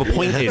 but the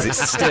point is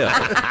it's still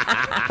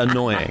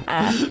annoying.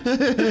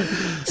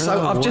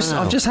 So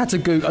I've just had to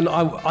Google, and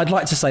I'd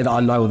like to say that I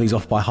know all these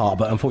off by heart,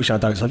 but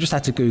unfortunately I don't, so I've just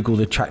had to Google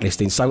the track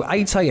listing. So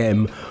 8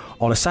 a.m.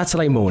 on a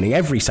Saturday morning,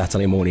 every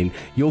Saturday morning,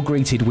 you're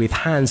greeted with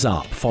Hands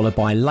Up, followed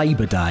by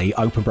Labour Day,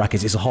 open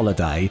brackets, it's a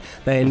holiday,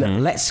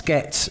 then Let's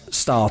Get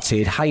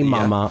Started, Hey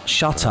Mama,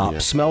 Shut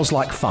Up, Smells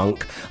Like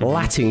Funk,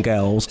 Latin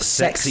Girls,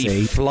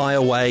 Sexy, Fly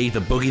Away,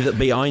 The Boogie That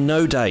Be. I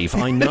know, Dave,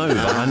 I know.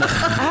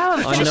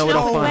 I know it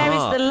off by Where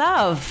heart. Is the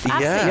Love?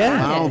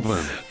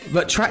 Album.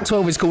 But track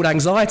 12 is called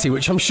Anxiety,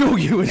 which I'm sure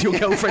you and your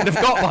girlfriend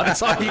have got by the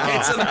time you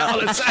get to that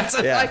on a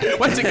Saturday. Yeah.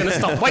 When's it going to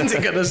stop? When's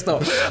it going to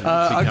stop?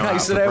 Okay,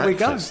 so there we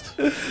go.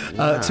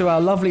 To our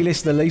lovely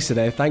listener Lisa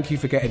there, thank you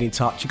for getting in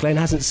touch. Glenn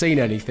hasn't seen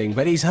anything,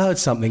 but he's heard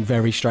something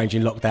very strange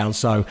in lockdown,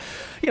 so,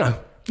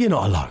 you're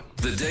not alone.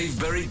 The Dave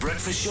Berry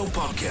Breakfast Show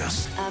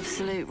Podcast.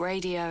 Absolute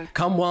Radio.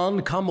 Come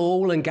one, come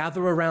all, and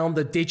gather around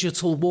the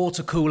digital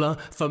water cooler,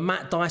 for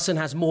Matt Dyson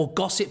has more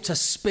gossip to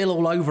spill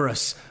all over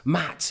us.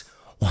 Matt,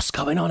 what's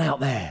going on out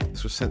there?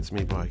 This was sent to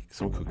me by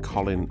someone called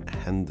Colin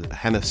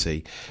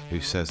Hennessy,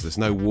 who says there's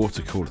no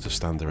water cooler to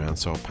stand around,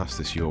 so I'll pass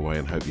this your way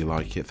and hope you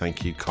like it.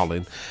 Thank you,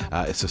 Colin.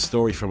 It's a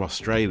story from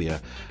Australia.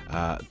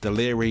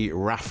 Deliri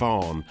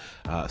Raffon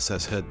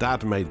says her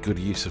dad made good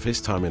use of his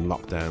time in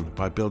lockdown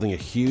by building a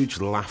huge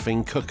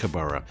laughing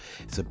kookaburra.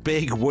 It's a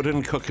big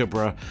wooden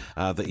kookaburra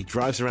that he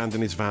drives around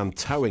in his van,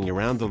 towing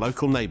around the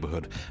local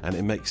neighbourhood, and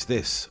it makes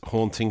this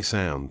haunting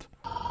sound.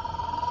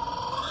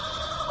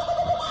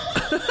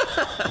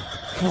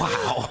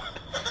 Wow.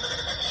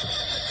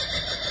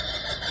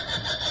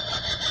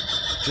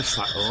 Just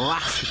like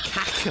laughing,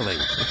 cackling.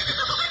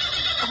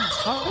 Oh, it's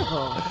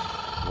horrible.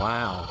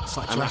 Wow. It's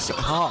like Jurassic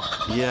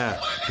Park. Yeah,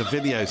 the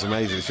video's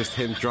amazing. It's just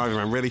him driving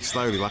around really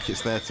slowly like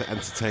it's there to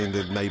entertain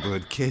the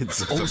neighbourhood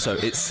kids. Also,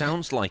 it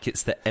sounds like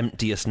it's the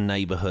emptiest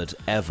neighbourhood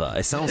ever.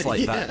 It sounds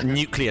like that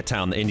nuclear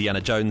town that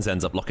Indiana Jones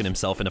ends up locking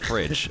himself in a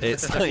fridge.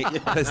 It's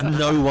like there's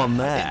no one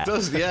there. It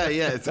does, yeah.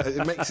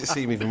 It makes it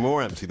seem even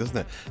more empty, doesn't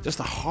it? Just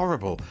a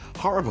horrible,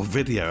 horrible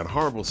video and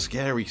horrible,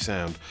 scary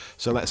sound.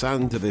 So let's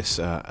end this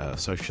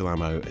Social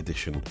Ammo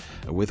edition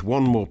with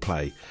one more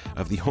play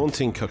of the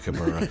haunting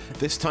kookaburra,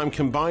 this time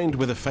combined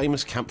with a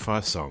famous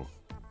campfire song.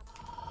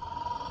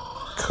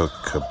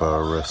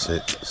 Kookaburra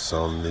sits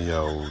on the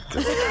old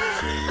gum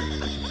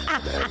tree,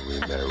 merry,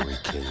 merry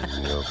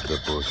king of the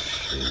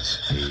bush is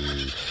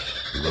he.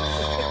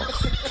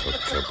 Laugh,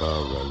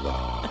 kookaburra,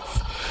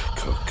 laugh,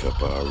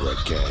 kookaburra,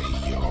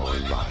 gay your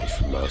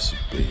life must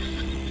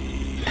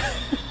be.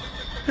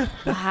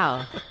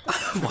 Wow.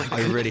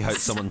 I really hope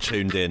someone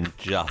tuned in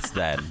just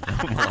then.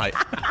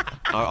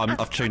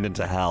 I've tuned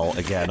into hell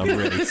again. I'm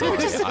really sorry.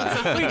 We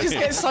just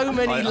get so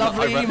many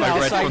lovely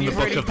emails saying you've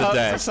really perked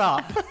us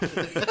up.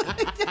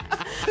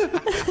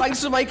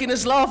 Thanks for making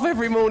us laugh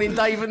every morning,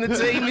 Dave and the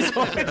team.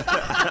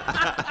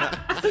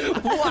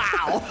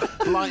 Wow.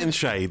 Light and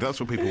shade, that's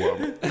what people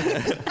want.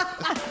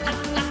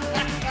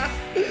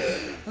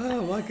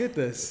 Oh, my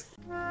goodness.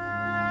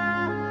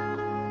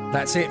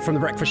 That's it from The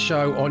Breakfast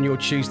Show on your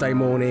Tuesday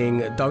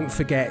morning. Don't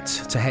forget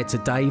to head to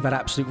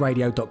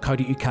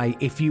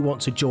dave@absoluteradio.co.uk if you want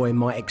to join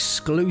my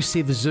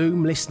exclusive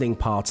Zoom listening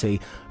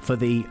party for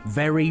the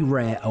very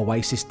rare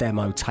Oasis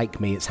demo, Take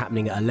Me. It's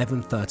happening at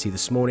 11:30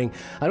 this morning.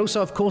 And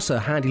also, of course, a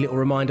handy little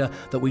reminder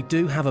that we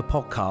do have a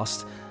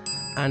podcast,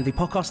 and the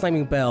podcast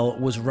naming bell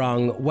was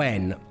rung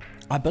when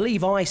I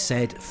believe I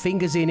said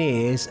fingers in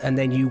ears and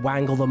then you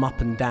wangle them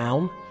up and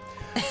down.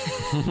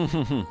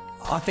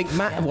 I think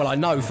Matt, well, I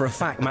know for a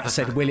fact Matt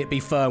said, will it be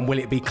firm, will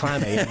it be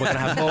clammy? We're going to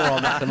have more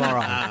on that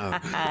tomorrow.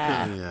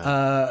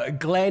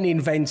 Glenn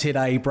invented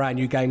a brand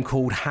new game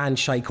called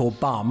Handshake or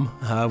Bum,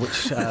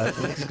 which is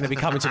going to be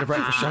coming to The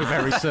Breakfast Show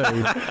very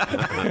soon.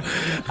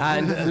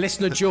 And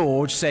listener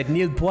George said,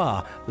 Nil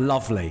Bois,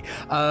 lovely.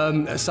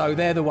 So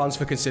they're the ones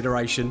for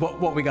consideration.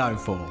 What are we going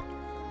for?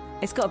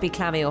 It's got to be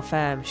clammy or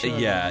firm,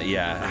 surely. Yeah,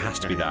 it has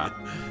to be that.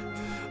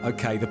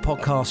 Okay, the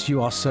podcast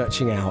you are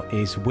searching out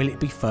is Will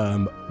It Be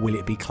Firm, Will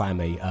It Be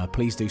Clammy?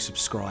 Please do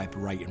subscribe,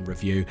 rate and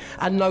review.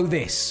 And know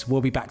this, we'll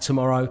be back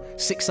tomorrow,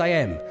 6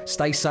 a.m.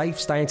 Stay safe,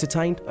 stay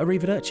entertained.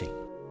 Arrivederci.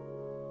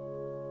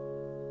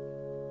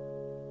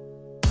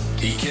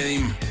 He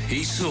came,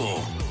 he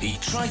saw, he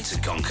tried to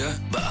conquer,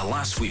 but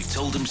alas, we've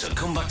told him to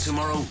come back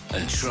tomorrow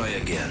and try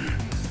again.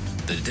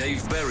 The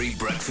Dave Berry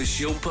Breakfast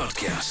Show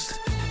Podcast.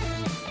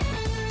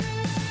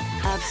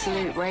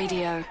 Absolute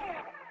Radio.